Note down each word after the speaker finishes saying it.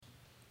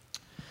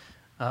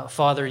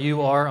Father,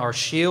 you are our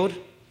shield.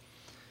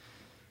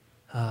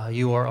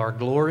 You are our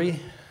glory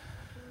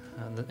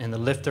and the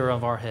lifter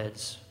of our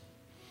heads.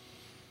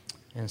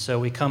 And so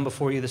we come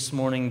before you this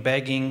morning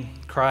begging,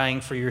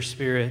 crying for your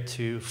Spirit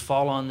to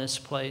fall on this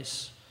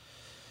place,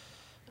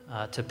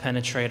 to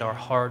penetrate our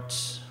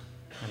hearts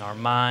and our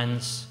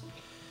minds.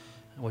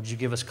 Would you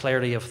give us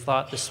clarity of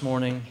thought this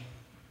morning?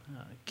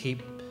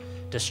 Keep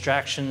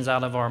distractions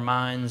out of our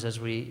minds as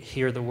we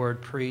hear the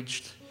word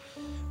preached.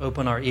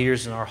 Open our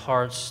ears and our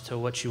hearts to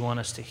what you want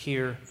us to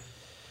hear.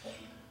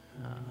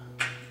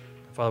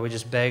 Father, we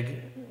just beg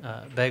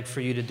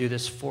for you to do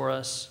this for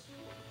us.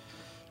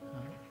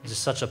 It's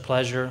such a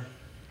pleasure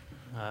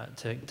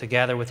to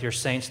gather with your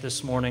saints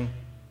this morning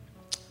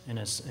in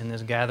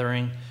this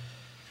gathering.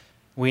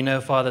 We know,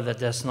 Father, that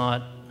that's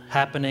not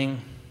happening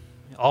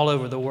all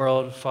over the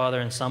world, Father,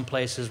 in some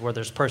places where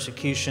there's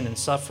persecution and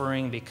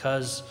suffering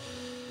because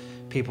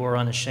people are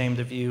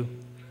unashamed of you.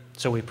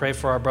 So we pray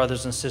for our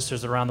brothers and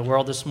sisters around the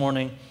world this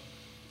morning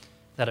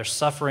that are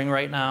suffering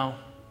right now,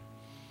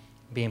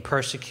 being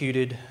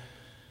persecuted,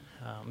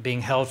 being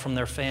held from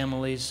their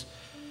families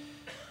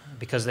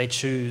because they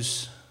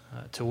choose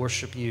to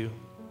worship you.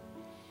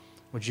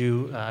 Would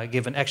you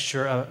give an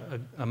extra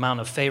amount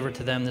of favor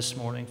to them this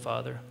morning,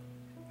 Father?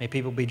 May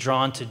people be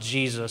drawn to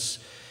Jesus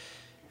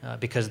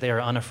because they are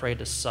unafraid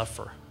to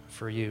suffer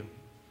for you.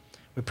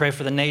 We pray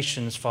for the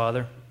nations,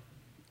 Father,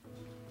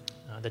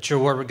 that your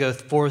word would go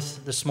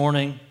forth this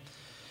morning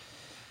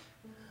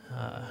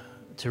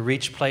to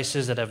reach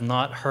places that have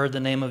not heard the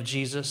name of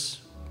Jesus,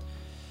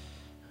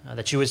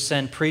 that you would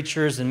send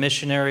preachers and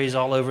missionaries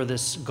all over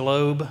this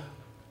globe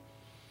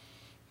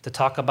to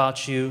talk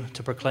about you,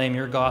 to proclaim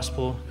your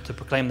gospel, to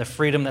proclaim the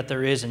freedom that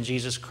there is in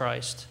Jesus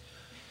Christ.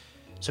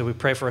 So we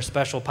pray for a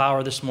special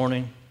power this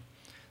morning,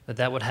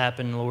 that would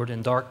happen, Lord,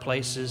 in dark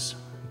places,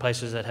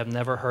 places that have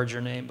never heard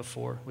your name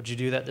before. Would you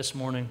do that this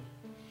morning?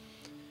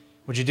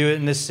 Would you do it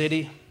in this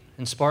city,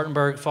 in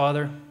Spartanburg,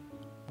 Father?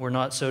 We're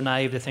not so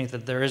naive to think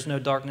that there is no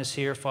darkness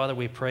here, Father.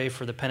 We pray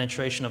for the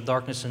penetration of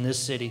darkness in this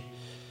city.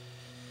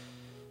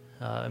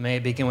 May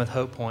it begin with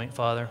Hope Point,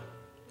 Father.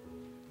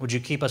 Would you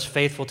keep us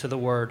faithful to the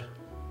word,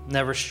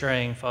 never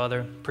straying,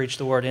 Father? Preach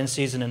the word in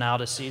season and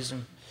out of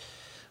season.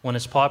 When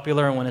it's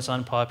popular and when it's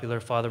unpopular,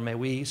 Father, may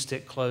we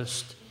stick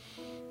close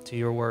to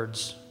your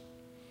words.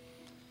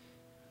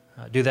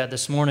 Do that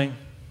this morning.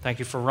 Thank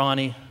you for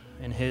Ronnie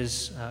and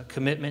his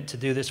commitment to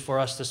do this for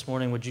us this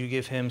morning. Would you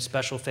give him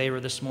special favor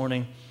this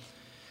morning?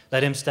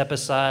 Let him step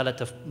aside.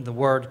 Let the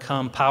word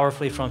come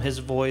powerfully from his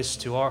voice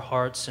to our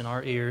hearts and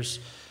our ears.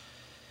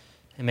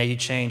 And may you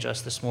change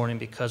us this morning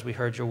because we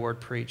heard your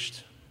word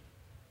preached.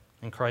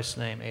 In Christ's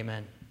name,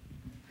 amen.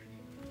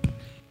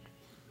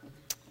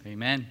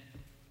 Amen.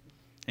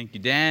 Thank you,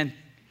 Dan.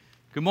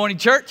 Good morning,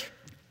 church.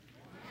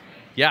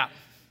 Yeah.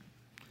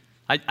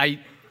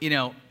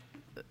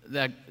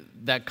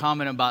 That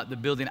comment about the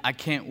building, I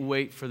can't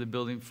wait for the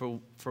building for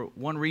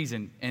one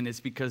reason, and it's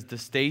because the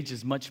stage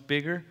is much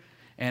bigger,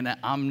 and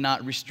I'm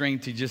not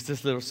restrained to just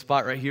this little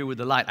spot right here with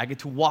the light. I get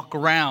to walk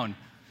around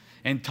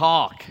and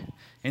talk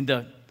in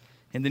the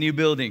new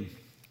building.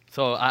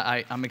 So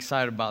I'm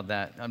excited about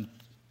that.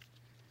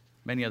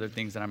 Many other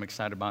things that I'm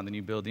excited about in the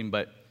new building,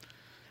 but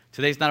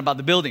today's not about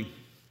the building.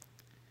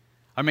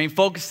 Our main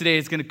focus today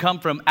is going to come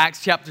from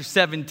Acts chapter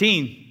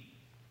 17.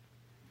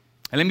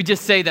 And let me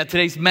just say that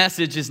today's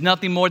message is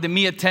nothing more than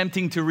me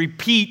attempting to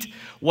repeat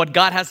what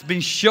God has been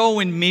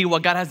showing me,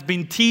 what God has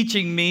been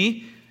teaching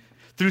me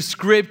through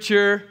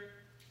Scripture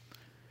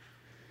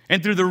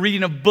and through the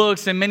reading of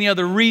books and many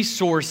other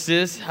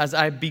resources as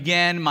I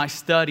began my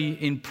study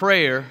in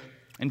prayer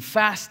and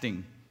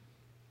fasting.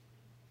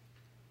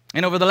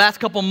 And over the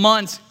last couple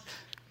months,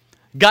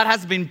 God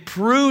has been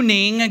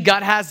pruning,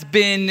 God has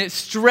been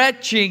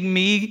stretching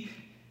me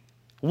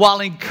while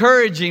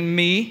encouraging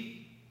me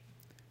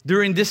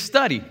during this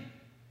study.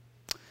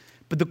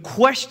 But the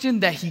question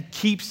that he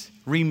keeps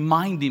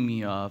reminding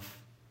me of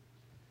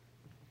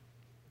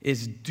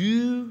is,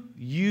 do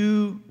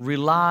you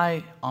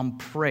rely on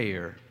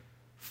prayer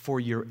for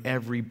your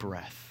every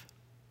breath?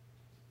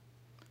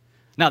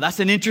 Now, that's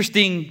an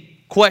interesting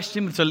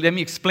question, so let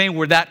me explain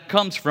where that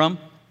comes from.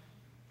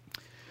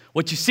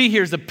 What you see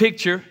here is a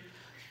picture,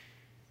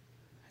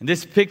 and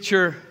this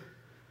picture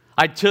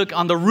I took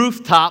on the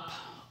rooftop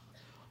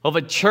of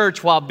a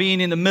church while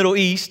being in the Middle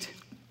East.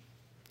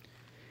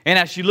 And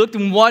as you looked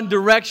in one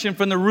direction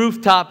from the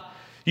rooftop,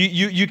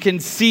 you can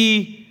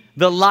see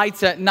the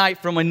lights at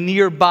night from a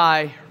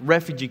nearby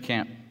refugee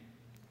camp.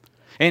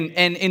 And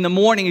in the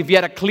morning, if you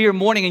had a clear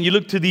morning and you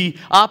look to the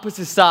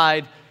opposite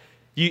side,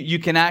 you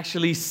can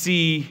actually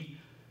see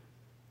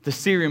the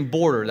Syrian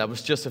border that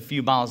was just a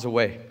few miles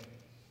away.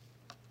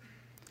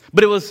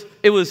 But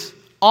it was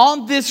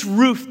on this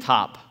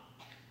rooftop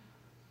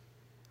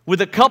with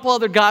a couple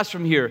other guys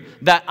from here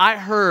that I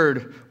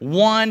heard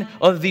one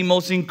of the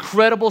most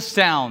incredible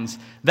sounds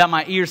that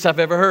my ears have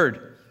ever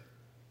heard.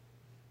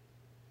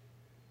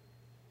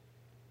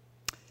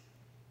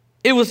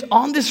 It was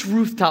on this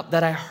rooftop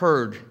that I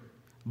heard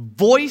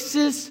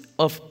voices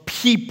of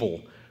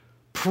people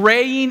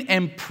praying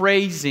and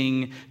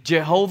praising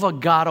Jehovah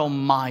God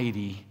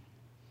Almighty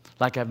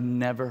like I've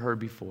never heard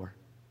before.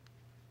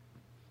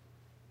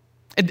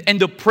 And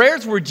the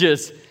prayers were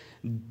just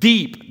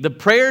deep. The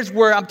prayers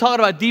were, I'm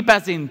talking about deep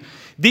as in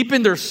deep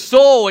in their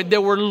soul, and they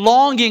were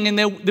longing, and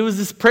there was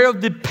this prayer of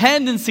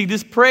dependency,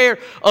 this prayer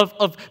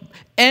of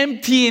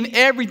emptying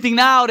everything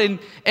out.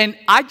 And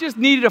I just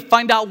needed to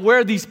find out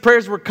where these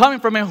prayers were coming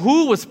from and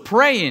who was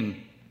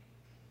praying.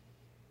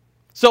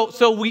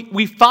 So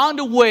we found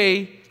a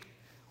way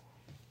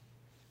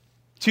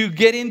to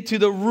get into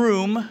the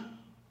room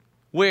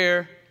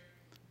where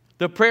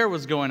the prayer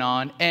was going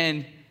on,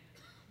 and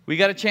we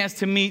got a chance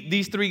to meet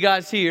these three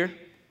guys here,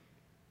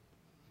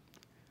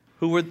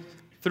 who were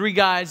three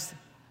guys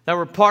that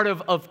were part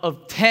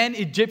of 10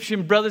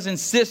 Egyptian brothers and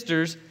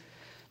sisters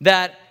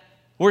that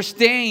were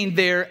staying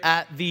there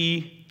at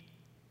the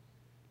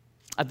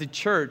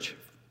church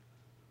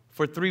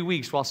for 3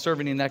 weeks while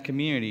serving in that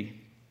community.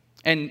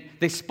 And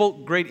they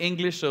spoke great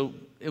English, so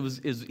it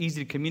was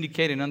easy to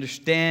communicate and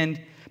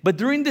understand. But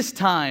during this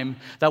time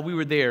that we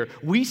were there,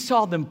 we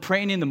saw them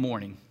praying in the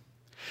morning.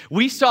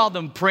 We saw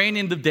them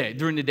praying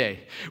during the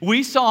day.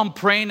 We saw them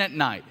praying at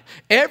night.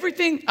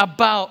 Everything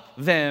about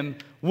them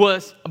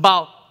was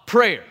about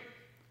prayer.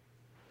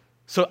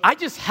 So I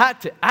just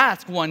had to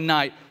ask one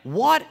night,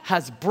 what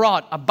has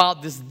brought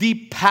about this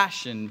deep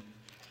passion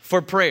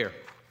for prayer?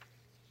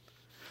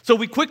 So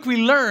we quickly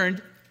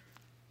learned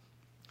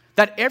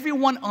that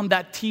everyone on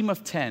that team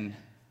of 10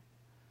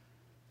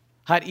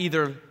 had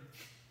either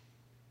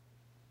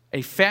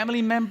a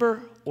family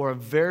member or a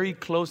very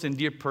close and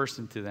dear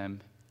person to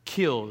them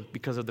killed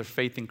because of their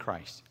faith in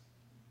Christ.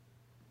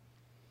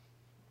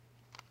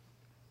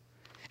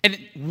 And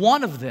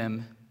one of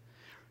them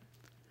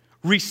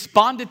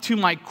responded to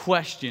my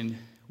question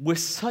with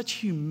such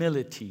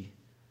humility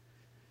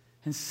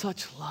and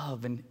such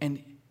love.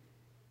 And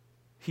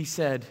he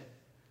said,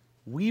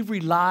 we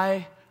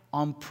rely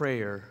on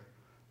prayer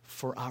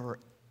for our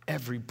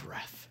every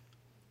breath.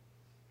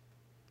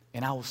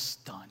 And I was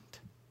stunned.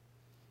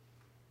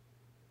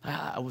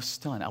 I was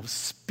stunned. I was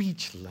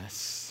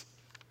speechless.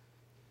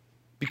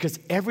 Because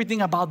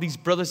everything about these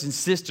brothers and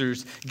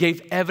sisters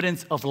gave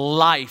evidence of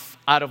life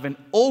out of an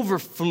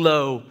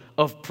overflow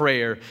of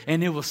prayer.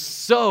 And it was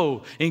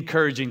so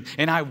encouraging,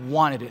 and I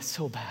wanted it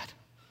so bad.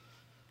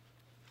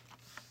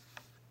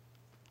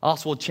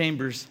 Oswald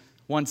Chambers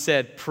once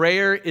said,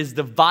 prayer is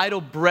the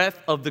vital breath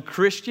of the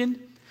Christian,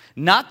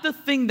 not the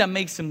thing that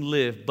makes him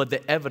live, but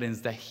the evidence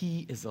that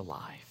he is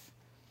alive.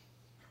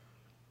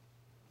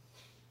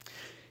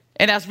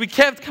 And as we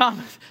kept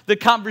the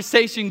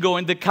conversation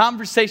going, the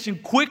conversation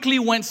quickly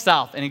went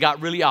south, and it got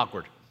really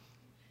awkward.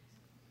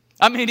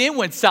 I mean, it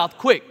went south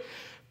quick,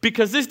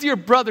 because this dear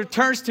brother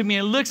turns to me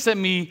and looks at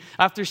me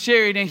after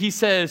sharing, and he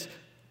says,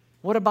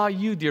 what about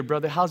you, dear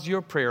brother? How's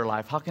your prayer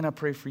life? How can I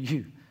pray for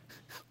you?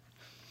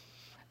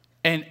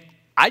 And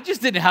I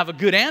just didn't have a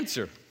good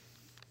answer.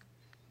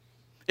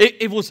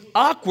 It was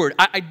awkward.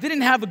 I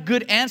didn't have a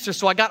good answer,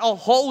 so I got all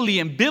holy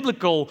and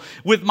biblical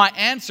with my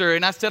answer.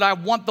 And I said, I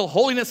want the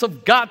holiness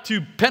of God to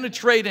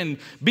penetrate and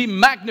be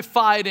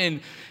magnified.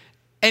 And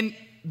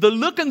the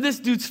look on this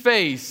dude's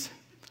face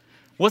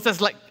was as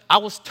like I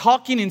was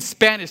talking in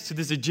Spanish to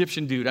this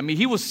Egyptian dude. I mean,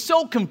 he was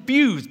so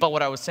confused by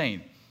what I was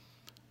saying.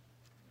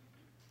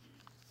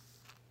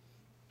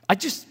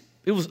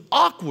 It was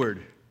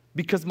awkward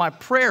because my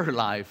prayer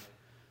life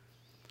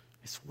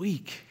is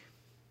weak.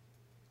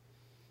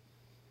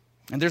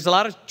 And there's a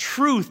lot of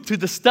truth to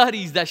the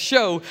studies that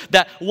show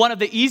that one of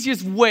the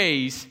easiest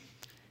ways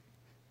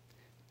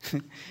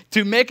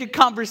to make a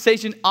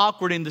conversation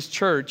awkward in this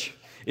church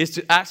is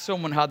to ask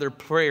someone how their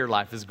prayer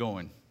life is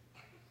going.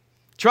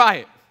 Try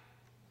it.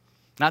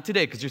 Not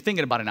today, because you're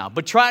thinking about it now,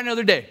 but try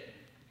another day.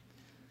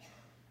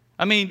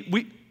 I mean,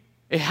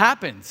 it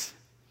happens.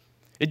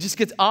 It just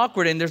gets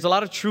awkward, and there's a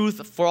lot of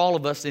truth for all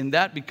of us in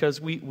that,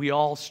 because we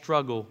all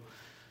struggle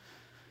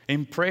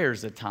in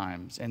prayers at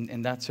times,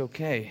 and that's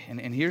okay.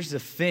 And here's the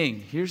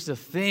thing.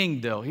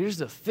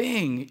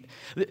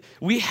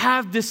 We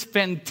have this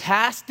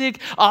fantastic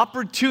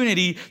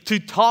opportunity to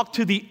talk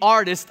to the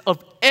artist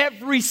of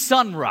every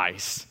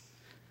sunrise.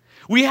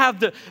 We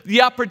have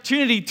the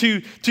opportunity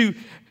to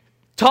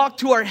talk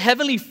to our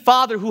Heavenly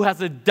Father who has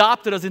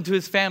adopted us into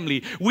His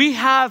family. We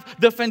have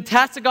the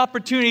fantastic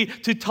opportunity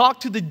to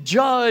talk to the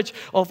judge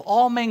of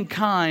all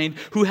mankind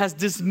who has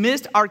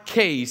dismissed our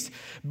case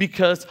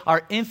because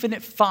our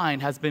infinite fine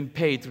has been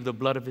paid through the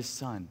blood of His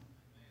Son.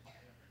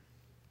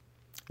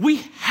 We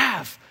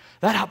have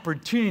that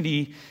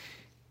opportunity,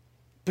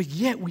 but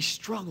yet we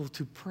struggle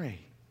to pray.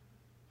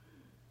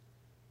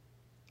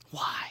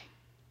 Why?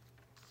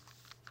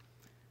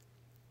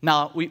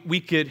 Now,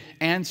 we could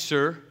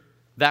answer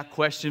that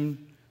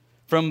question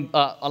from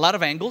a lot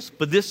of angles,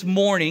 but this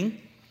morning,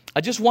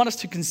 I just want us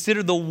to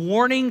consider the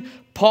warning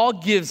Paul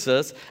gives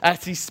us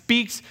as he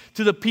speaks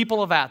to the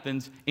people of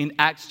Athens in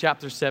Acts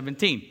chapter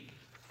 17.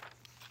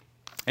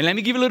 And let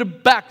me give you a little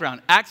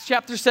background. Acts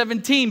chapter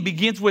 17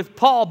 begins with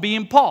Paul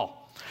being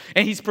Paul,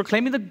 and he's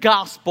proclaiming the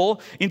gospel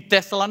in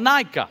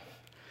Thessalonica.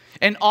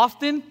 And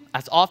often,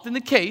 as often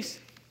the case,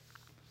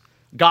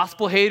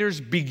 gospel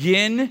haters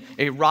begin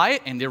a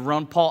riot and they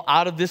run Paul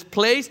out of this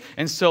place.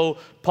 And so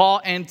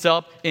Paul ends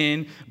up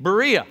in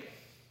Berea.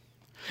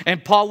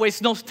 And Paul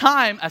wastes no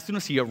time. As soon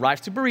as he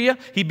arrives to Berea,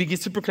 he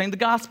begins to proclaim the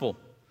gospel.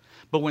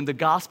 But when the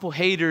gospel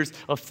haters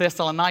of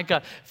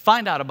Thessalonica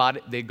find out about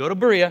it, they go to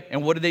Berea,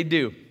 and what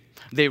do?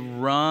 They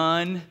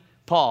run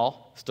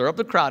Paul, stir up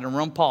the crowd, and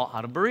run Paul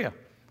out of Berea.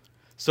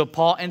 So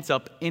Paul ends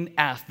up in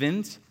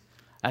Athens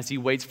as he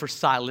waits for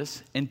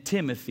Silas and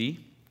Timothy.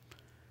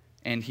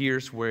 And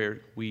here's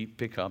where we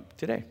pick up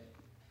today.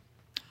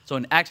 So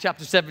in Acts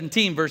chapter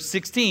 17, verse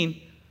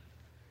 16,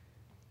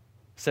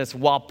 says,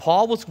 while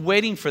Paul was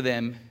waiting for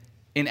them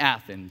in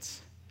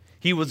Athens,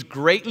 he was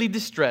greatly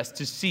distressed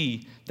to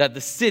see that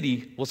the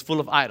city was full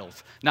of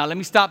idols. Now, let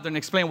me stop there and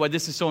explain why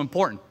this is so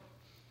important.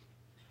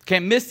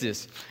 Can't miss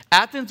this.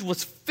 Athens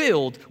was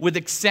filled with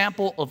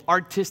example of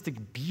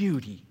artistic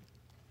beauty,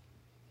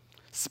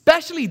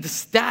 especially the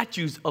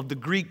statues of the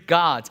Greek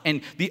gods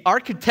and the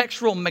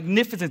architectural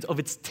magnificence of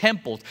its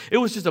temples. It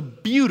was just a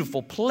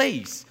beautiful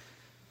place.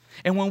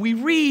 And when we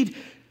read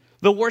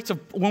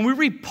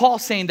Paul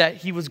saying that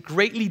he was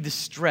greatly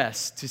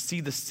distressed to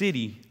see the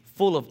city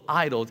full of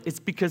idols, it's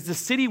because the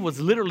city was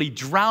literally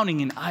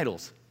drowning in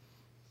idols.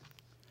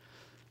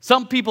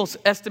 Some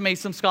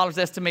scholars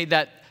estimate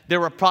that there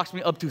were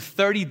approximately up to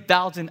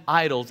 30,000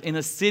 idols in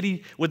a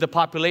city with a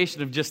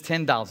population of just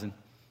 10,000.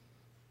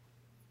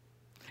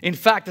 In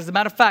fact, as a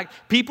matter of fact,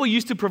 people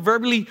used to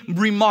proverbially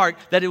remark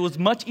that it was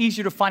much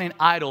easier to find an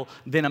idol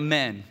than a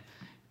man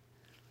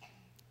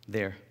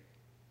there.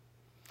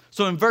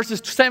 So in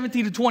verses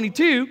 17 to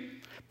 22,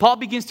 Paul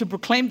begins to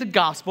proclaim the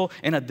gospel,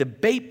 and a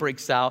debate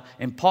breaks out,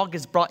 and Paul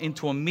gets brought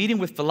into a meeting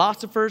with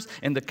philosophers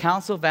and the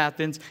Council of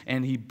Athens,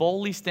 and he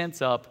boldly stands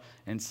up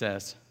and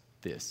says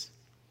this.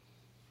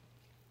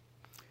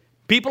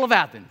 People of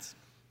Athens,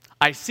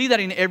 I see that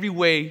in every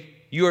way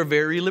you are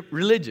very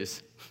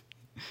religious.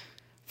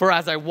 For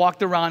as I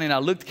walked around and I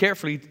looked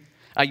carefully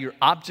at your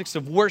objects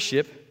of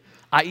worship,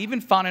 I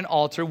even found an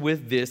altar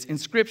with this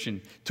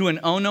inscription, to an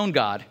unknown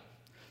God.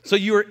 So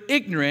you are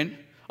ignorant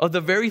of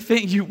the very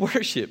thing you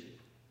worship.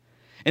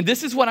 And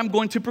this is what I'm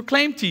going to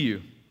proclaim to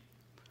you.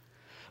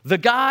 The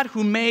God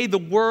who made the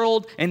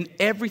world and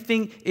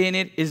everything in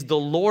it is the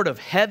Lord of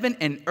heaven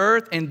and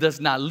earth and does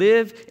not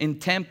live in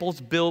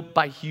temples built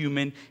by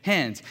human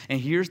hands.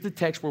 And here's the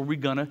text where we're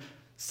going to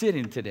sit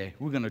in today.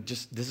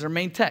 This is our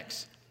main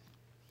text.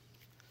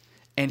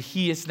 And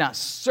he is not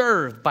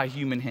served by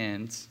human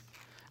hands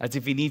as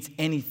if he needs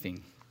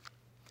anything.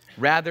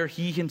 Rather,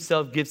 he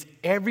himself gives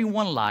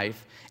everyone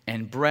life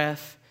and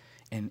breath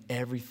and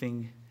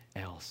everything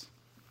else.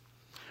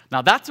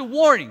 Now, that's a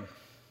warning.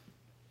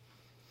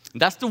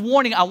 That's the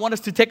warning I want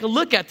us to take a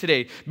look at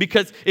today.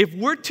 Because if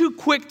we're too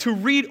quick to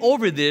read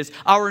over this,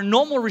 our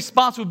normal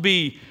response would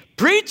be,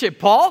 preach it,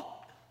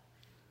 Paul.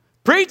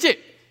 Preach it.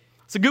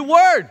 It's a good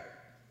word.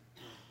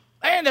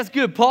 Man, that's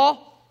good,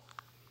 Paul.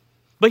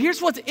 But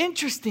here's what's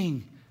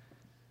interesting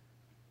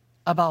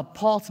about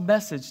Paul's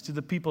message to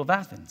the people of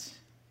Athens.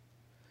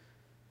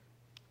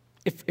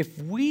 If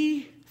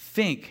we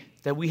think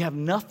that we have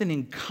nothing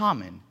in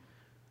common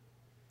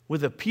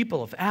with the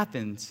people of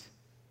Athens,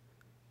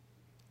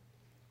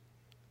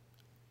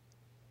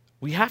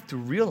 we have to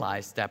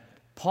realize that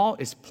Paul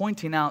is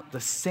pointing out the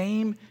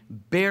same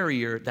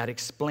barrier that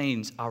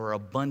explains our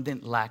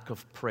abundant lack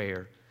of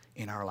prayer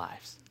in our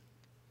lives.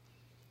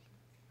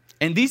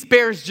 And these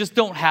barriers just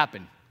don't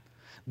happen.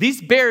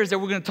 These barriers that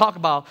we're going to talk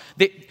about,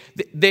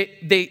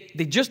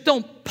 they just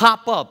don't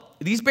pop up.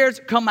 These barriers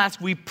come as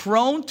we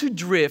prone to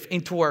drift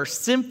into our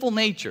sinful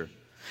nature.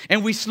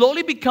 And we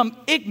slowly become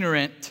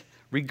ignorant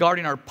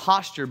regarding our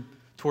posture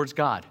towards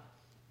God.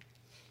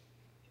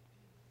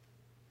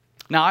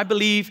 Now, I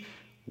believe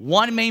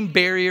one main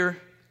barrier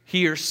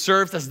here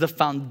serves as the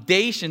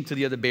foundation to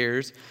the other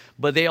barriers,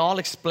 but they all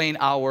explain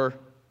our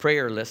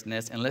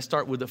prayerlessness. And let's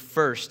start with the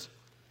first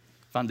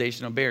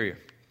foundational barrier.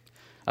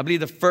 I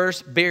believe the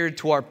first barrier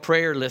to our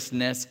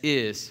prayerlessness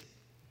is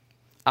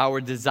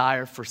our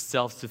desire for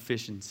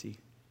self-sufficiency.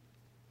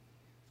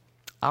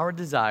 Our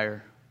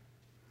desire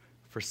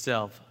for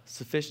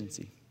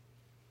self-sufficiency.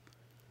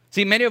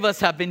 See, many of us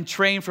have been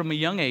trained from a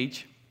young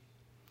age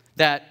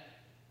that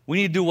we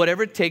need to do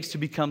whatever it takes to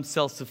become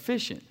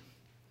self-sufficient.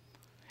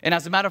 And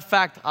as a matter of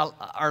fact,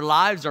 our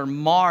lives are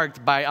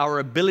marked by our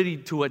ability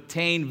to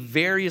attain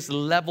various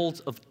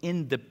levels of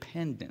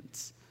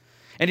independence.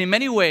 And in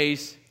many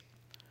ways,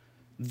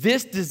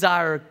 this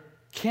desire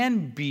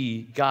can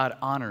be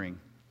God-honoring.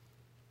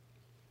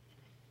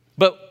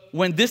 But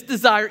when this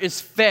desire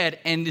is fed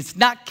and it's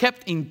not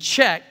kept in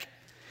check,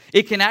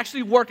 it can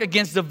actually work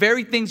against the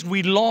very things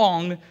we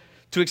long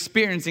to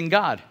experience in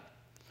God.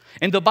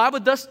 And the Bible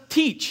does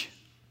teach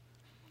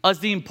us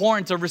the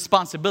importance of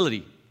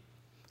responsibility.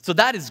 So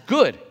that is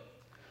good.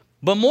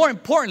 But more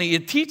importantly,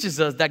 it teaches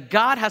us that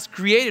God has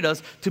created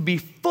us to be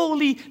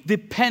fully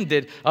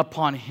dependent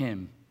upon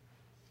Him.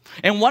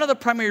 And one of the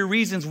primary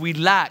reasons we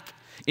lack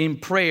in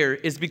prayer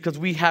is because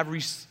we have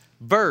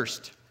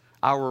reversed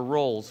our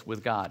roles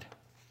with God.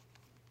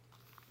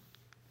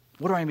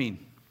 What do I mean?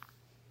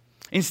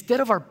 Instead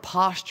of our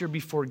posture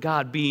before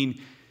God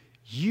being,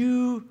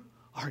 you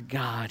are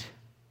God,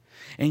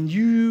 and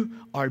you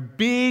are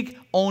big,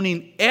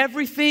 owning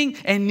everything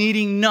and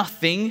needing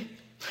nothing,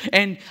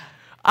 and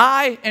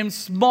I am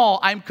small,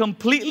 I'm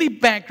completely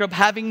bankrupt,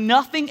 having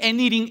nothing and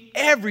needing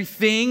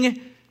everything,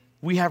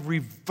 we have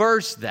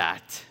reversed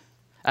that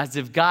as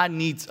if God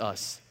needs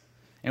us,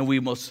 and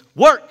we must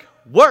work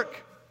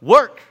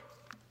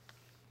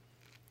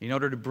in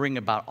order to bring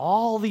about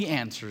all the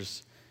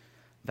answers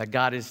that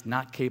God is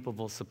not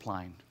capable of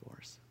supplying for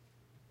us.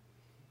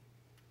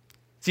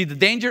 See, the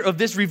danger of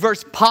this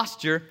reverse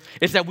posture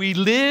is that we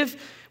live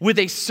with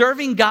a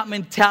serving God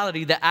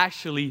mentality that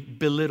actually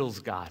belittles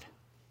God.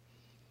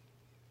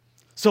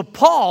 So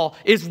Paul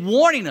is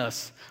warning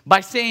us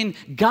by saying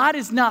God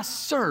is not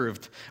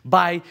served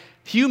by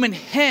human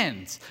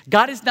hands.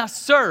 God is not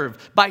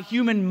served by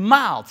human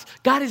mouths.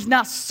 God is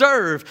not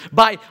served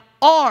by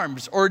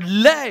arms or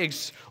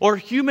legs or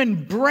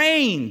human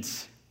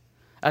brains,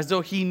 as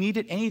though he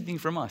needed anything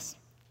from us.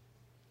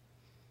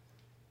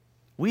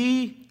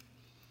 We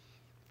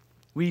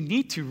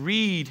need to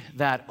read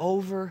that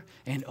over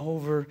and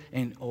over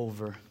and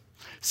over,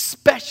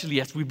 especially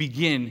as we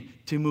begin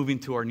to move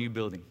into our new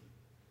building.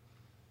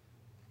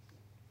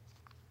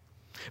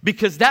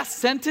 Because that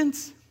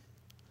sentence,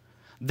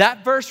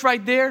 that verse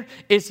right there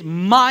is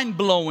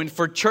mind-blowing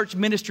for church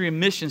ministry and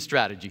mission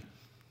strategy.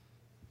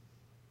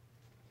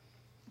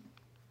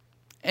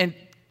 And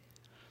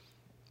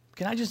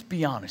can I just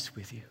be honest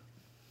with you?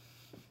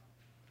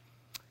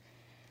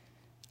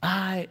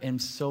 I am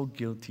so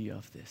guilty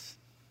of this.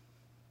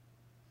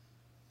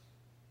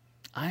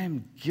 I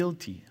am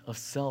guilty of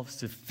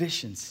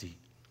self-sufficiency.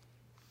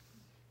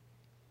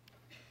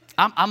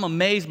 I'm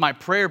amazed my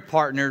prayer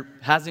partner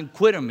hasn't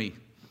quit on me.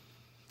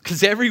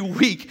 Because every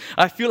week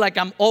I feel like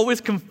I'm always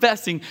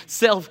confessing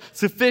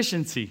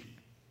self-sufficiency.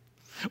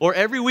 Or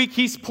every week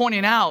he's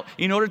pointing out,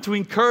 in order to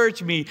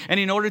encourage me and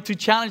in order to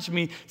challenge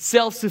me,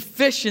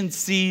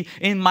 self-sufficiency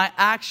in my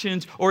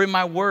actions or in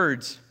my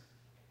words.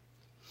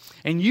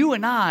 And you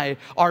and I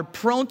are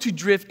prone to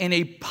drift in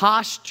a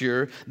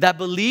posture that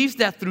believes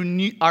that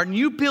through our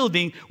new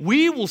building,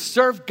 we will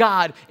serve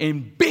God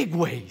in big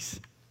ways.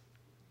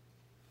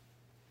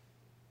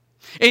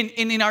 And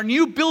in our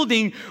new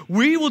building,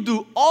 we will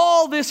do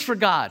all this for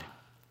God.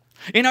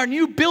 In our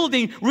new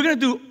building, we're going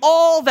to do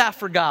all that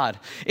for God.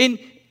 In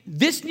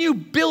this new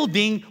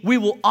building, we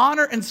will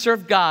honor and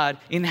serve God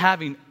in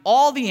having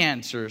all the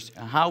answers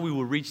on how we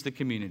will reach the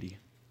community.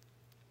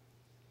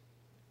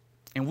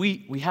 And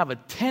we have a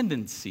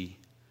tendency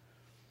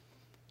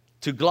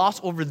to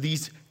gloss over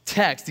these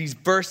texts, these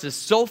verses,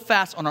 so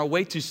fast on our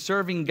way to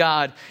serving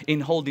God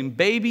in holding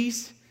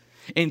babies,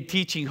 in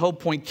teaching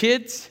Hope Point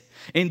kids,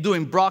 in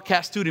doing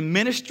broadcast student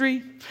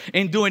ministry,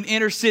 in doing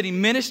inner city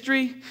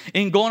ministry,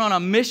 in going on a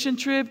mission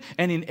trip,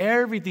 and in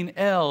everything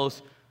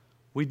else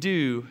we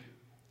do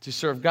to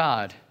serve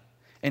God.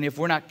 And if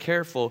we're not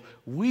careful,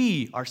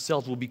 we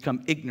ourselves will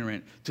become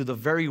ignorant to the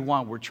very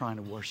one we're trying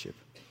to worship.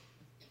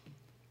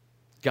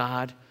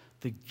 God,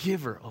 the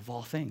giver of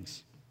all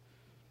things.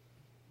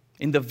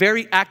 In the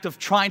very act of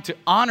trying to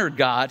honor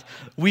God,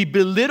 we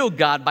belittle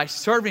God by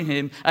serving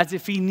Him as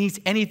if He needs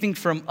anything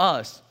from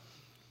us.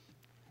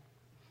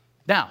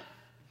 Now,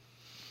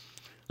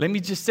 let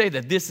me just say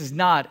that this is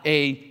not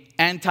an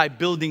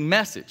anti-building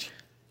message.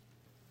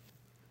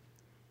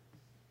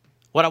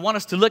 What I want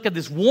us to look at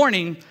this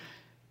warning,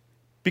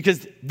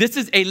 because this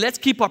is a let's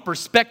keep our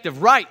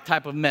perspective right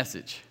type of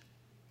message.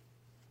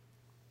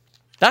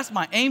 That's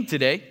my aim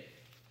today.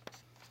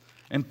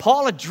 And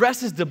Paul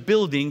addresses the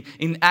building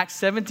in Acts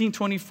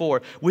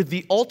 17:24 with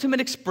the ultimate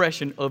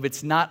expression of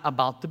it's not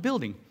about the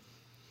building.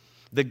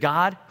 The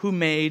God who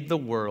made the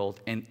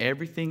world and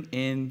everything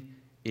in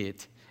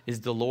it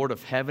is the Lord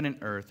of heaven and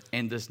earth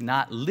and does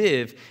not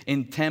live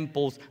in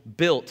temples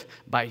built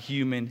by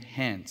human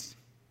hands.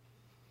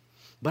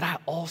 But I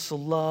also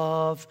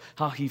love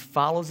how he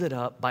follows it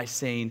up by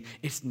saying,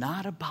 it's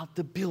not about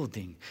the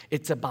building.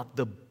 It's about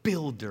the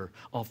builder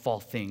of all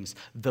things,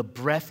 the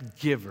breath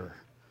giver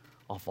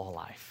of all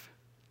life.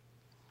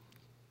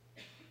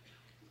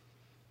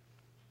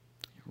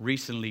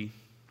 Recently,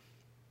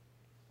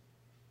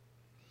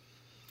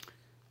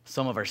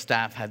 some of our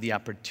staff had the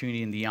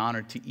opportunity and the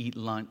honor to eat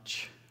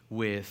lunch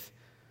with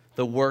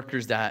the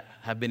workers that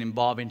have been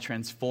involved in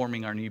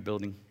transforming our new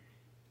building.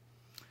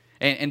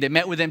 And they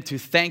met with them to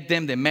thank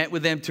them. They met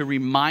with them to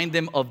remind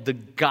them of the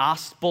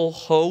gospel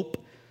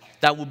hope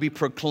that will be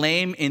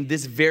proclaimed in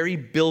this very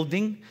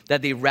building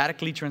that they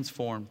radically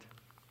transformed.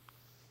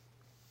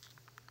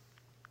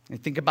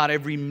 And think about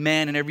every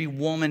man and every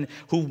woman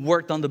who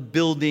worked on the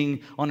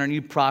building on our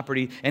new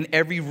property, and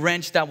every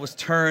wrench that was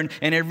turned,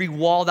 and every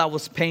wall that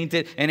was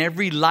painted, and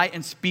every light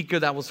and speaker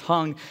that was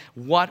hung.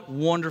 What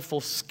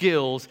wonderful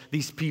skills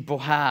these people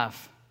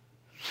have.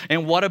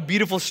 And what a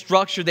beautiful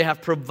structure they have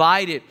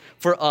provided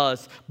for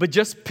us. But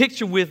just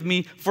picture with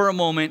me for a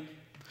moment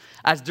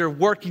as they're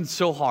working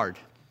so hard.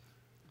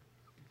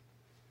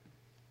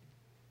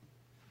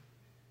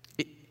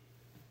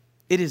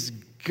 It is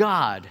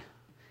God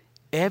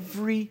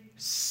every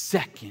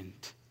second,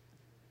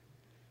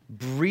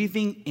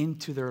 breathing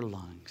into their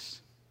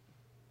lungs.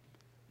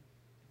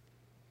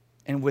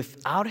 And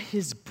without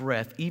his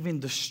breath, even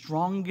the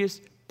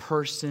strongest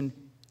person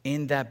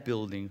in that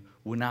building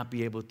would not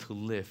be able to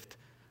lift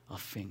a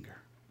finger.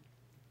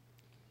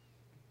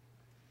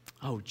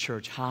 Oh,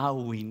 church, how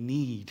we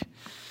need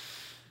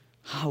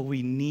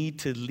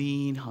to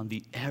lean on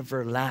the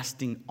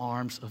everlasting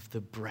arms of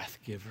the breath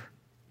giver.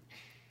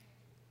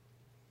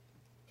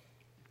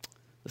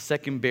 The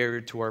second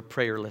barrier to our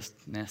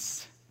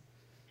prayerlessness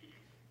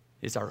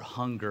is our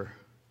hunger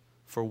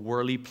for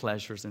worldly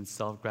pleasures and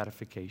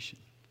self-gratification.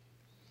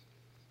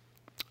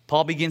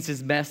 Paul begins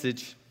his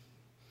message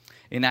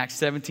in Acts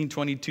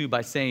 17:22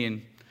 by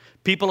saying,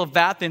 "People of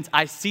Athens,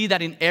 I see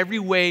that in every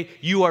way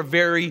you are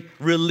very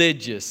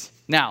religious."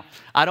 Now,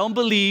 I don't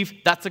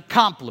believe that's a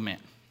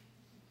compliment,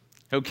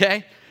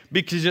 okay?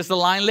 Because just a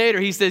line later,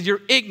 he says,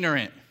 "You're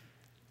ignorant."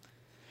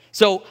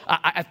 So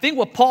I think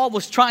what Paul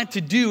was trying to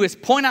do is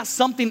point out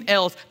something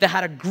else that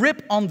had a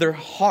grip on their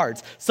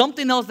hearts,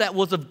 something else that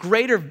was of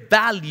greater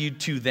value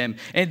to them.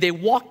 And they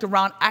walked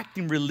around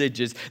acting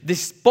religious. They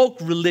spoke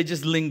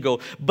religious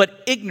lingo,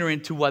 but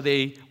ignorant to what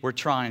they were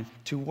trying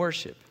to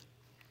worship.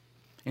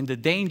 And the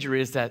danger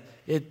is that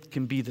it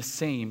can be the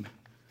same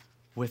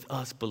with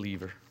us,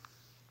 believer.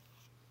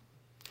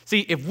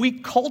 See, if we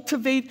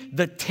cultivate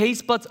the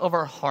taste buds of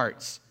our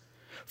hearts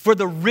for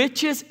the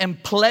riches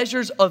and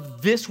pleasures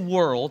of this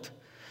world,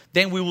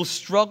 then we will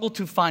struggle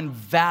to find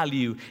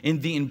value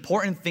in the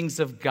important things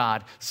of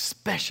God,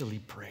 especially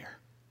prayer.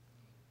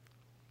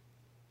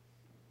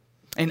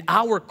 And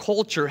our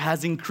culture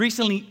has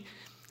increasingly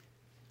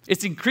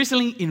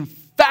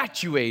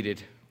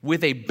infatuated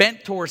with a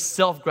bent towards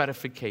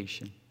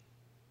self-gratification.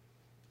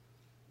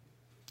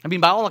 I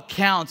mean, by all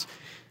accounts,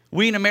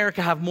 we in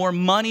America have more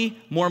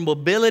money, more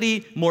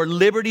mobility, more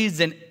liberties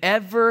than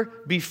ever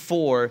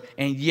before,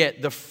 and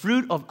yet the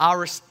fruit of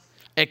our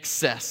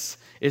excess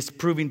is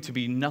proving to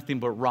be nothing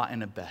but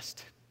rotten at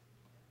best.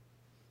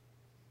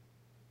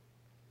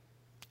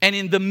 And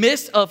in the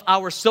midst of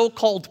our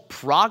so-called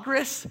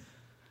progress,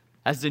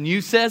 as the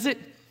news says it,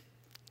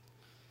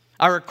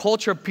 our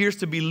culture appears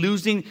to be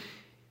losing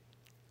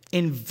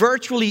in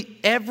virtually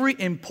every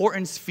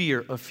important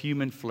sphere of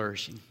human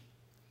flourishing.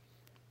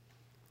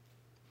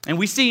 And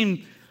we see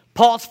in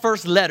Paul's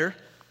first letter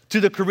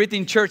to the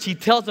Corinthian church, he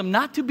tells them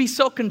not to be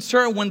so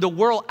concerned when the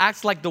world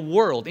acts like the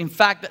world. In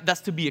fact, that's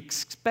to be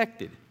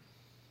expected.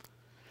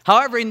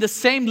 However, in the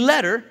same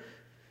letter,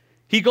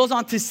 he goes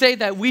on to say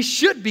that we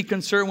should be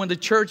concerned when the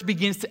church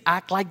begins to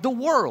act like the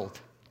world.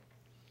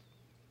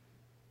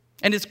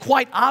 And it's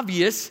quite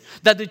obvious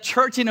that the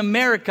church in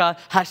America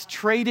has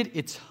traded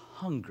its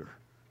hunger.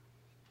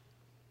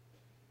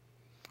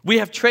 We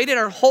have traded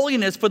our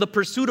holiness for the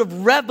pursuit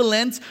of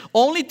relevance,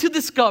 only to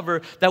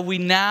discover that we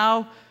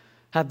now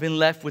have been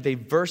left with a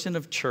version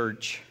of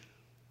church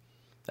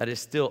that is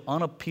still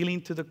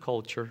unappealing to the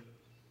culture,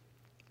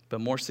 but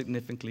more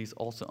significantly is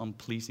also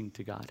unpleasing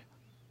to God.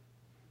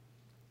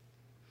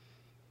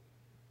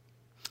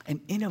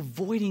 And in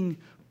avoiding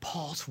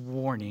Paul's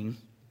warning,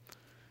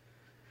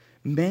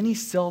 many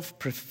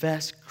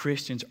self-professed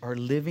Christians are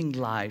living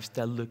lives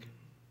that look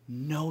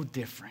no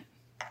different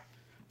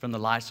from the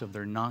lives of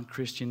their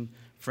non-Christian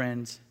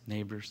friends,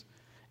 neighbors,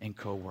 and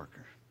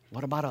co-workers.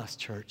 What about us,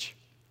 church?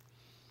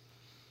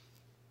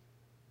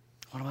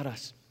 What about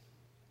us?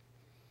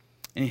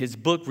 In his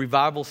book,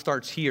 Revival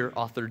Starts Here,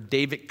 author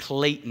David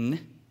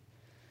Clayton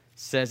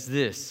says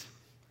this: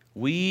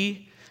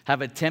 "We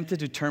have attempted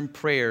to turn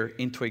prayer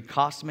into a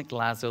cosmic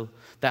lasso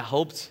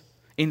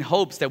in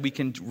hopes that we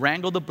can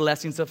wrangle the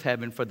blessings of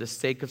heaven for the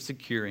sake of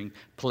securing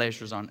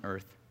pleasures on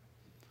earth.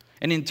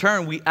 And in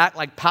turn, we act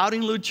like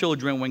pouting little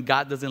children when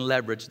God doesn't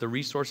leverage the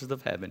resources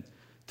of heaven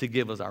to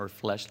give us our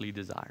fleshly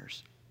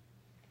desires."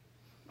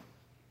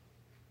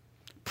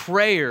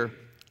 Prayer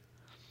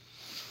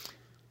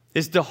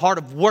is the heart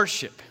of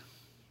worship.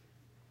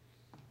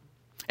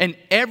 And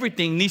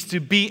everything needs to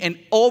be an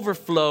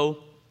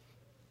overflow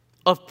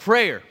of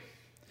prayer.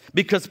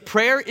 Because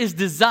prayer is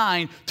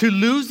designed to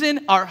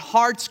loosen our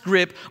heart's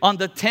grip on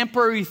the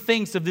temporary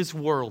things of this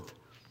world.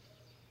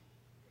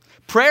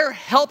 Prayer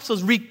helps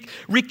us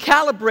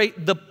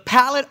recalibrate the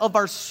palate of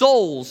our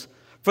souls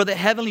for the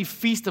heavenly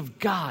feast of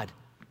God.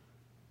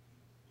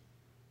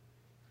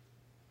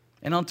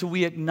 And until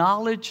we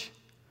acknowledge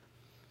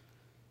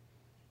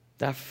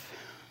that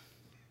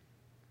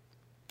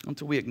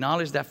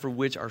for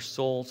which our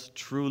souls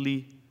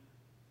truly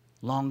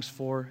longs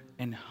for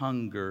and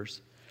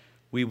hungers,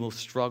 we will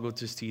struggle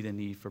to see the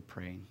need for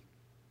praying.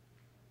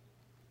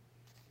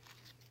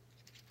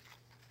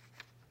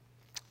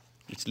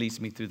 Which leads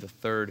me through the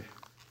third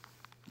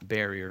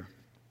barrier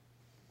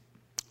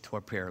to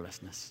our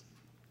prayerlessness.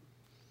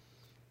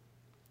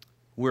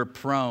 We're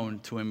prone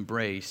to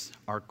embrace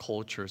our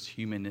culture's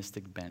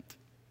humanistic bent.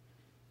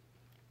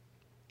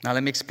 Now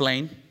let me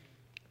explain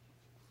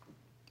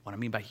what I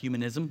mean by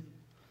humanism.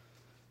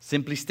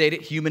 Simply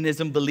stated,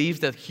 humanism believes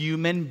that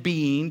human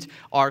beings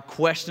are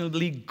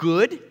questionably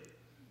good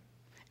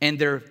and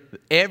their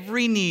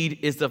every need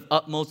is of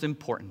utmost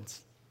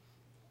importance.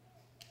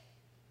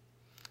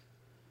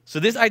 So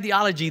this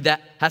ideology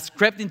that has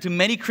crept into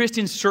many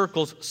Christian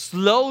circles,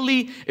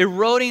 slowly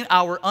eroding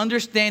our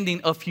understanding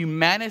of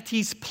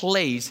humanity's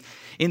place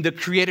in the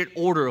created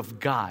order of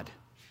God.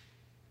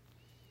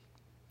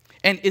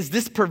 And is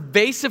this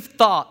pervasive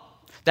thought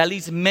that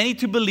leads many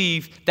to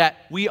believe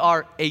that we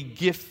are a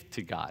gift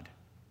to God,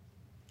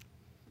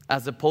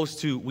 as opposed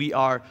to we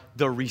are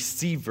the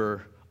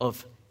receiver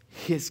of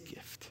His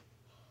gift.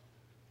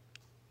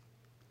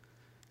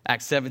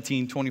 Acts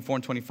 17, 24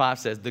 and 25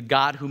 says, the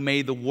God who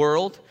made the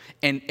world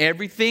and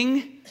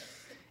everything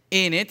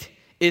in it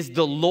is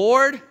the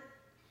Lord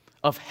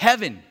of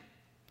heaven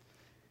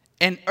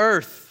and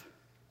earth.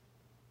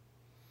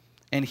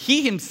 And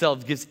He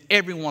Himself gives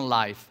everyone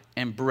life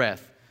and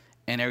breath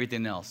and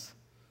everything else.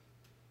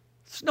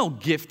 There's no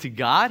gift to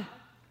God.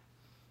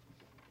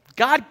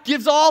 God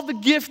gives all the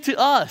gift to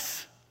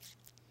us.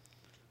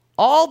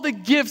 All the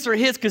gifts are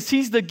His because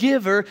He's the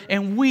giver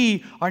and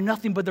we are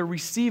nothing but the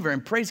receiver.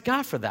 And praise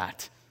God for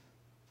that.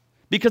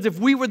 Because if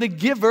we were the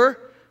giver,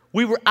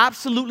 we would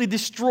absolutely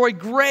destroy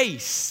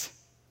grace.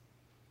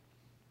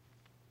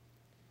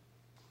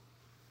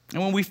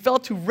 And when we fail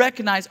to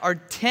recognize our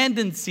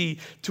tendency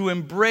to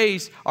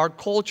embrace our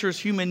culture's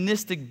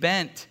humanistic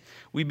bent,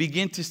 we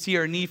begin to see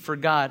our need for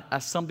God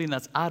as something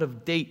that's out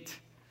of date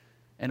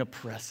and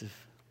oppressive.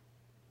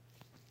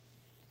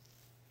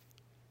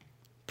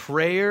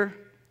 Prayer,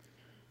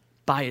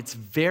 by its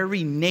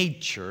very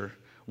nature,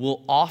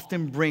 will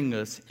often bring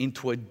us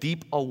into a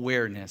deep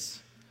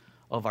awareness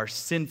of our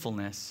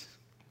sinfulness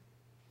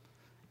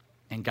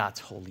and God's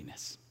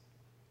holiness.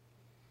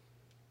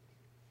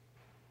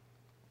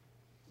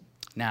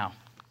 Now,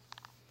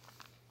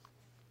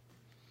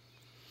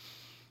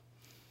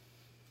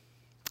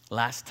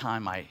 last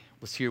time I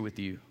was here with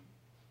you,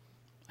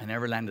 I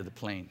never landed the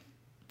plane.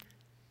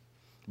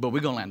 But we're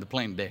going to land the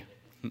plane today.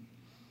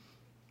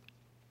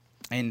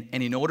 And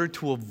in order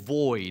to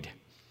avoid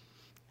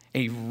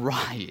a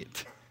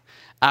riot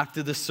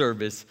after the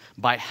service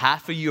by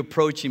half of you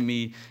approaching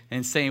me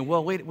and saying,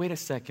 well, wait a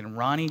second,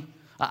 Ronnie,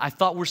 I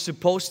thought we're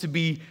supposed to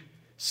be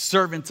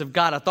servants of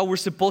God. I thought we're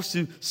supposed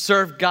to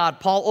serve God.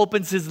 Paul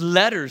opens his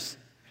letters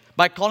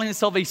by calling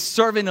himself a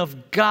servant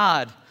of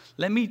God.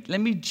 Let me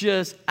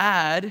just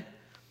add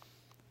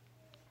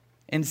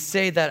and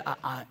say that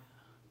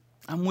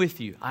I'm with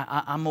you.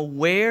 I'm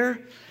aware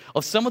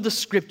of some of the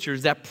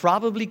scriptures that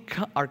probably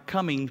are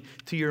coming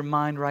to your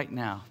mind right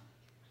now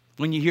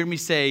when you hear me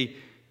say,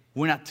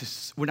 we're not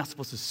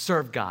supposed to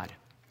serve God.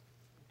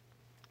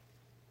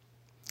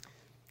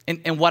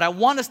 And what I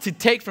want us to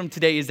take from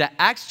today is that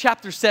Acts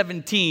chapter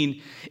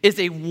 17 is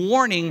a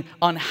warning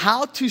on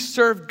how to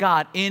serve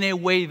God in a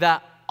way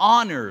that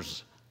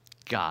honors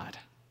God.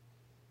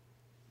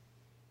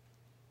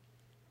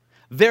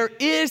 There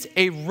is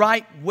a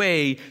right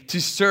way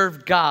to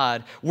serve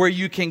God where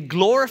you can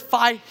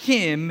glorify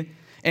Him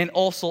and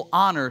also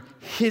honor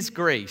His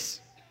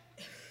grace.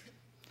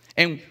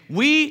 And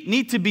we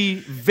need to be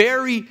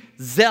very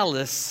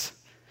zealous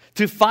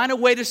to find a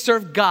way to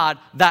serve God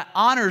that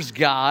honors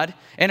God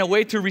and a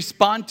way to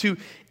respond to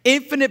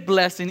infinite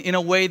blessing in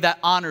a way that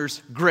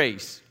honors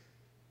grace.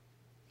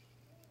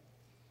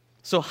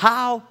 So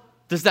how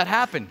does that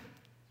happen?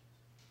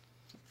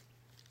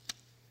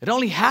 It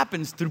only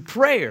happens through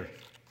prayer.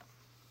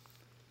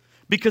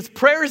 Because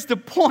prayer is the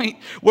point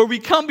where we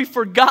come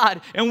before God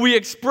and we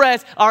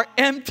express our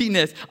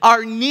emptiness,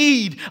 our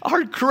need,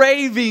 our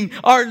craving,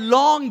 our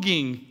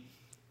longing.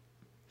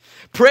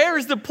 Prayer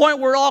is the point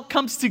where it all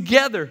comes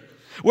together,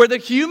 where the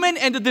human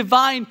and the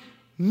divine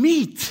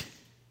meet.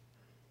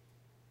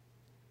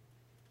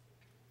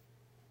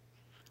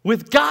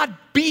 With God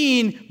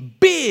being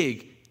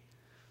big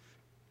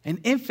and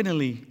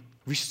infinitely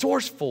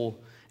resourceful,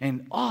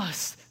 and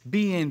us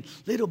being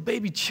little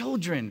baby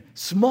children,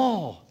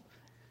 small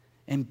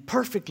and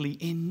perfectly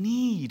in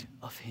need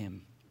of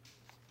Him.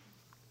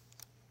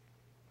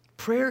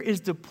 Prayer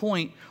is the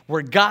point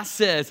where God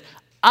says,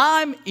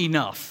 I'm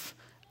enough.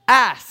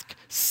 Ask,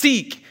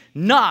 seek,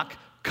 knock,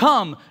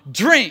 come,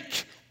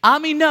 drink.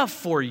 I'm enough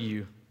for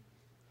you.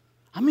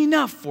 I'm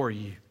enough for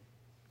you.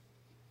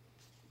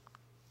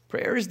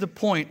 Prayer is the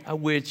point at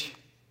which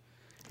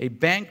a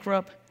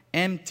bankrupt,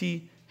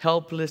 empty,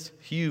 helpless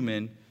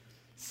human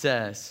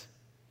says,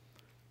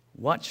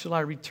 what shall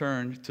I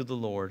return to the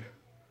Lord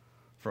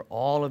for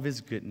all of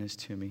His goodness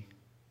to me?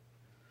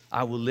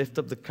 I will lift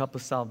up the cup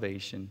of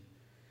salvation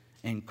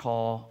and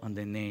call on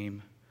the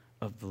name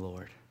of the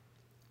Lord.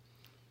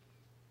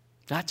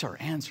 That's our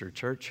answer,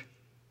 church.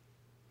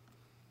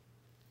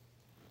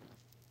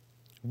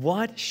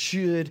 What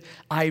should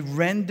I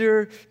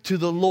render to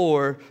the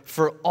Lord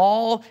for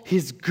all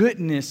His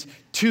goodness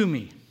to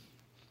me?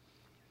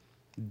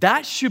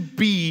 That should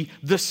be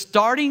the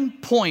starting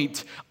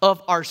point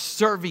of our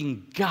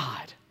serving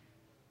God.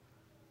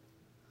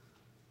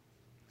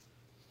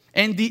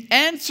 And the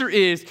answer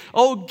is,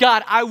 oh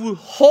God, I will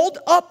hold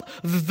up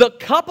the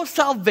cup of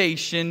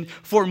salvation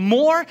for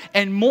more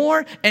and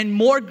more and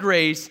more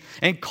grace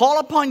and call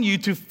upon you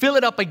to fill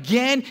it up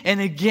again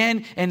and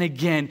again and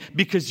again,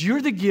 because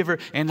you're the giver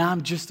and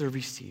I'm just the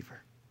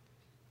receiver.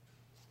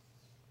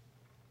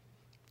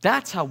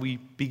 That's how we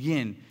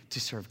begin to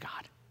serve God.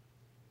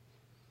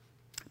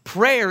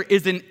 Prayer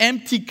is an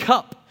empty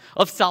cup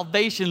of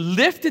salvation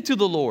lifted to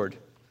the Lord.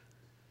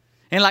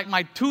 And like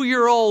my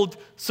 2-year-old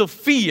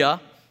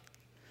Sophia,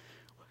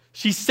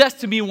 she says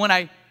to me when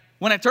I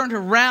turn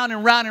her round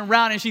and round and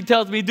round, and she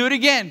tells me, do it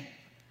again,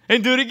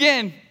 and do it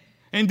again,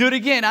 and do it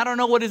again. I don't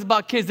know what it's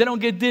about kids. They don't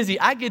get dizzy.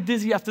 I get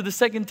dizzy after the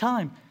second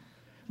time.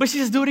 But she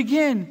says, do it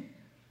again.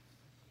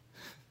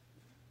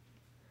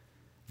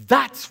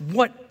 That's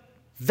what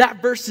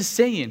that verse is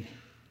saying.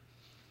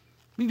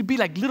 We need to be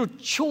like little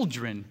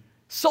children,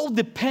 so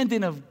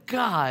dependent of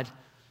God.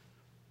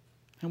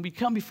 And we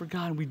come before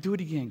God and we do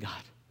it again, God.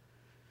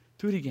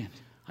 Do it again.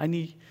 I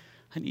need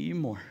you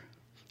more.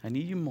 I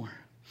need you more.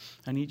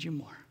 I need you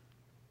more.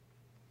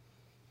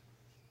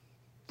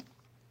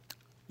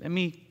 Let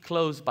me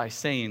close by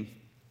saying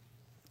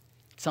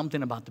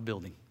something about the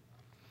building.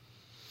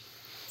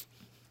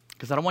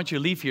 Because I don't want you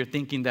to leave here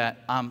thinking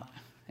that I'm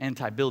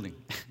anti-building.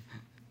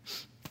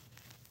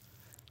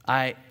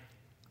 I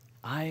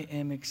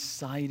am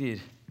excited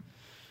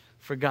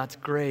for God's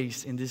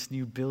grace in this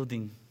new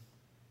building.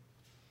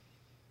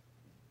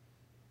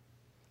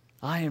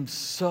 I am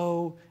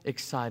so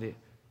excited.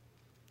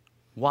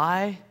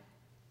 Why?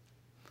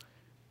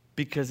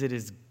 Because it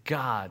is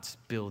God's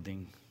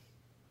building.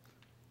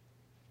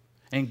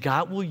 And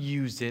God will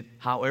use it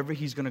however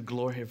He's going to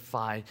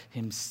glorify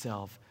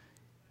Himself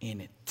in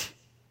it.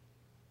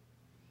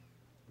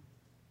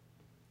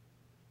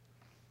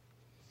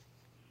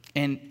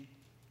 And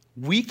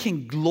we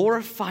can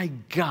glorify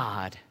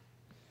God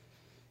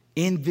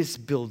in this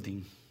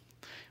building,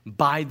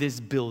 by this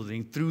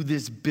building, through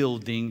this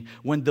building,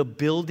 when the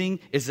building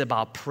is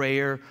about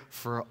prayer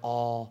for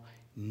all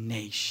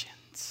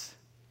nations.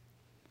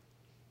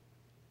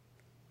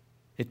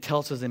 It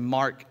tells us in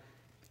Mark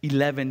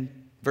 11,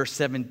 verse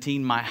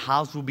 17, my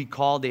house will be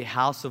called a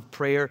house of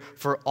prayer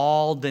for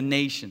all the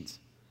nations.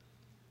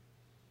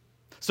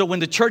 So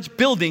when the church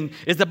building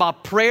is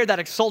about prayer that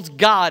exalts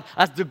God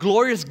as the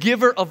glorious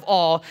giver of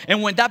all,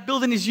 and when that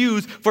building is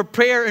used for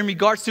prayer in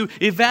regards to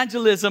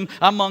evangelism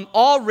among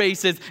all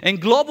races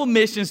and global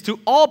missions to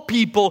all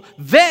people,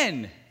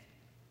 then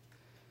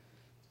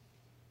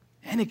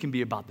it can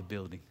be about the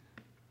building.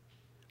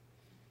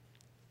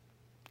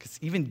 Because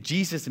even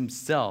Jesus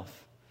Himself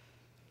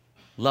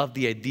loved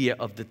the idea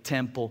of the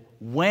temple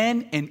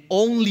when and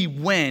only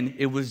when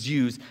it was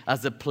used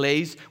as a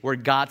place where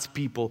God's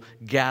people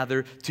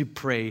gather to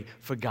pray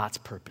for God's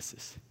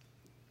purposes.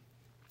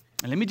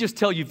 And let me just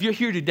tell you, if you're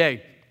here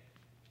today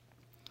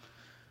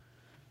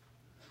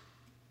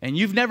and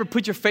you've never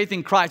put your faith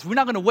in Christ, we're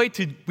not going to wait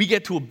till we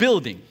get to a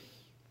building.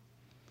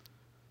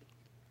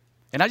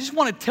 And I just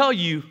want to tell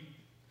you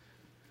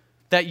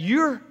that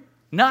you're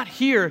not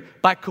here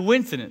by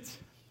coincidence.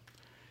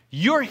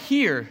 You're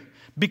here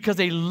because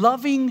a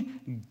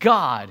loving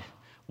God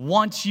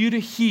wants you to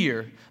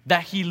hear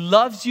that He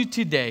loves you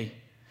today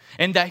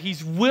and that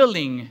He's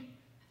willing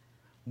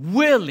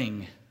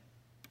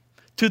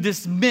to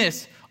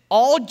dismiss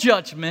all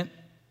judgment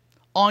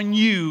on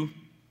you,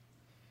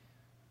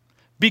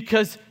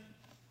 because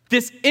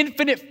this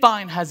infinite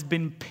fine has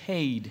been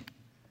paid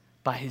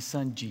by His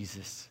Son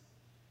Jesus.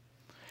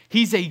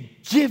 He's a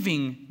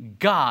giving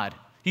God.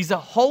 He's a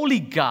holy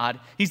God.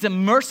 He's a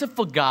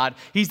merciful God.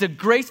 He's a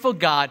graceful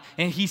God.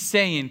 And He's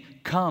saying,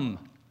 come,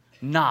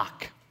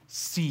 knock,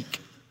 seek.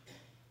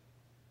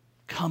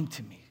 Come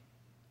to me.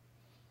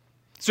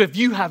 So if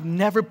you have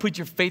never put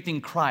your faith in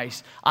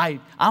Christ,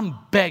 I'm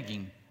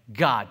begging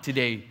God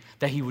today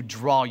that He would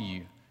draw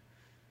you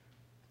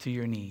to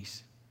your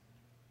knees.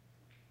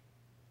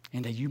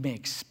 And that you may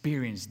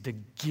experience the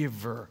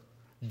giver,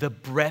 the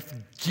breath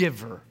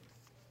giver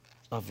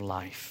of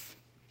life.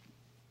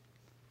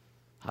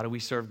 How do we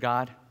serve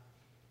God?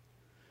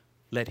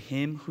 Let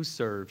him who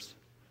serves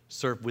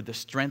serve with the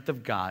strength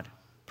of God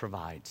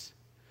provides,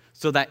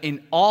 so that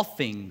in all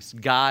things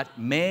God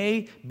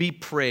may be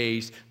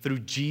praised through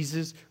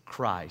Jesus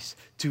Christ.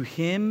 To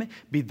Him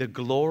be the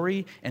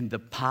glory and the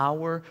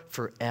power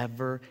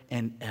forever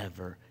and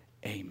ever.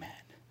 Amen.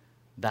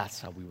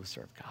 That's how we will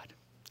serve God.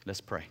 Let's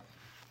pray.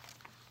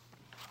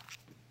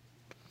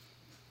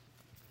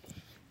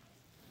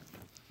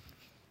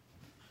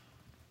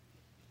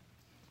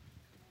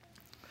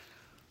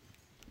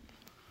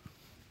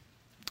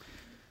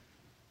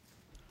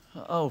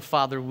 Oh,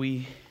 Father,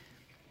 we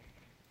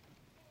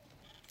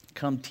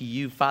come to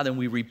you, Father, and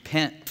we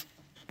repent.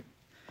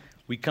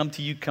 We come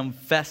to you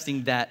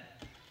confessing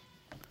that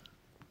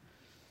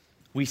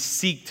we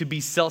seek to be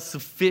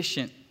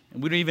self-sufficient,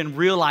 and we don't even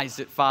realize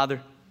it,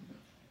 Father.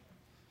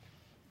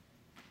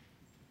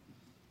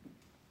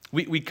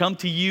 We come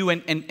to you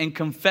and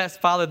confess,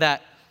 Father,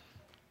 that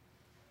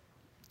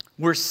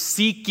we're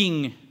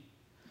seeking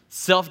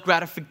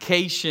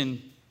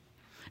self-gratification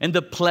and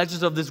the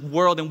pleasures of this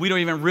world, and we don't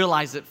even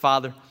realize it,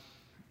 Father.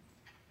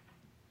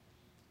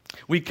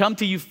 We come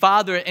to you,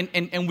 Father,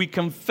 and we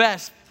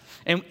confess,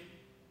 and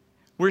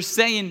we're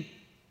saying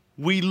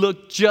we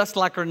look just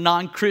like our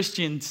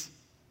non-Christians,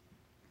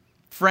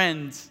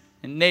 friends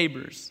and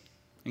neighbors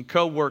and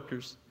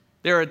co-workers.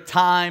 There are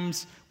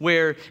times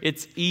where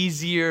it's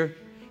easier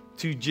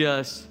to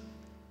just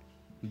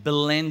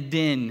blend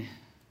in.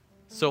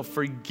 So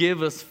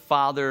forgive us,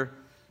 Father,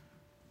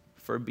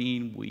 for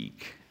being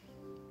weak.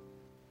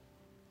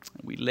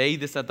 We lay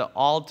this at the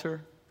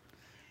altar,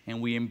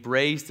 and we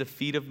embrace the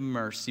feet of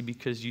mercy,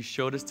 because you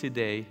showed us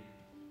today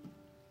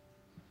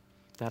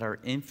that our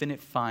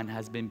infinite fine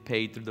has been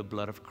paid through the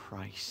blood of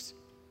Christ.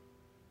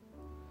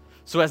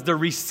 So as the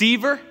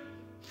receiver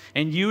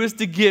and you as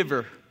the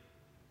giver,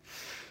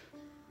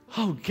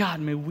 oh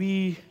God, may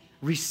we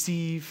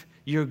receive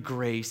your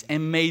grace,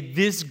 and may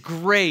this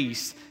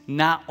grace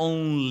not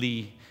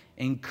only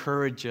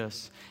encourage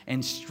us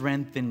and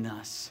strengthen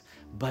us,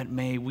 but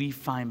may we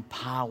find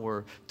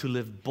power to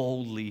live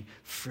boldly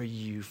for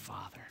you,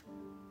 Father.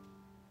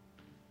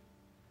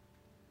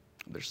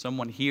 There's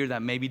someone here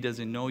that maybe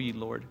doesn't know you,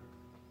 Lord,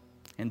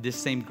 and this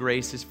same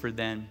grace is for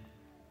them.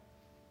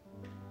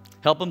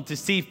 Help them to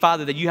see,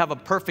 Father, that you have a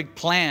perfect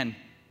plan,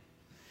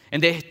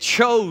 and they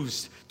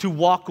chose to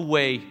walk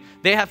away.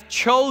 They have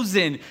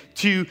chosen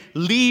to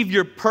leave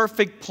your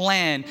perfect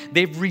plan.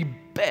 They've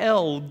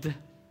rebelled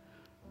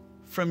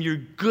from your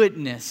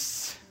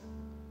goodness.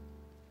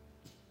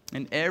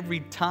 And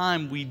every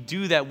time we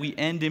do that, we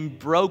end in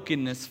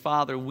brokenness,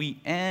 Father. We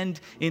end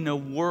in a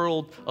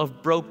world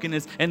of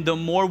brokenness. And the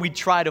more we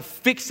try to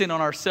fix it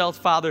on ourselves,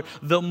 Father,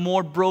 the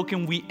more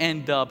broken we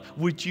end up.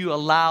 Would you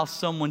allow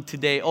someone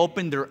today,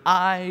 open their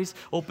eyes,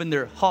 open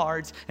their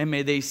hearts, and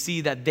may they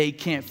see that they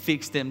can't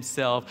fix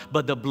themselves,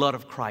 but the blood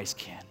of Christ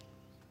can.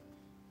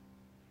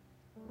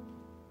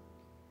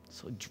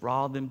 So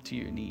draw them to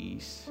your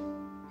knees.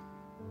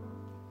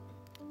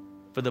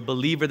 For the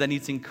believer that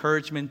needs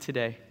encouragement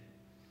today,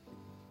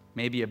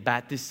 maybe a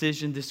bad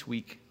decision this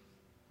week,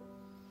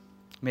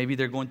 maybe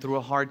they're going through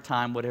a hard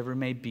time, whatever it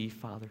may be,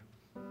 Father,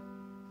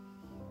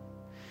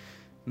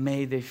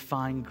 may they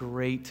find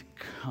great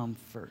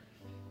comfort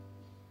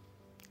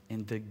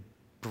in the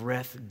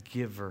breath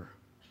giver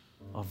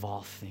of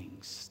all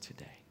things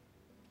today.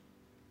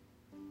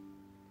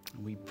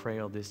 And we pray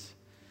all this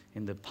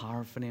in the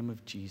powerful name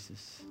of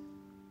Jesus.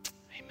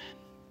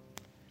 Amen.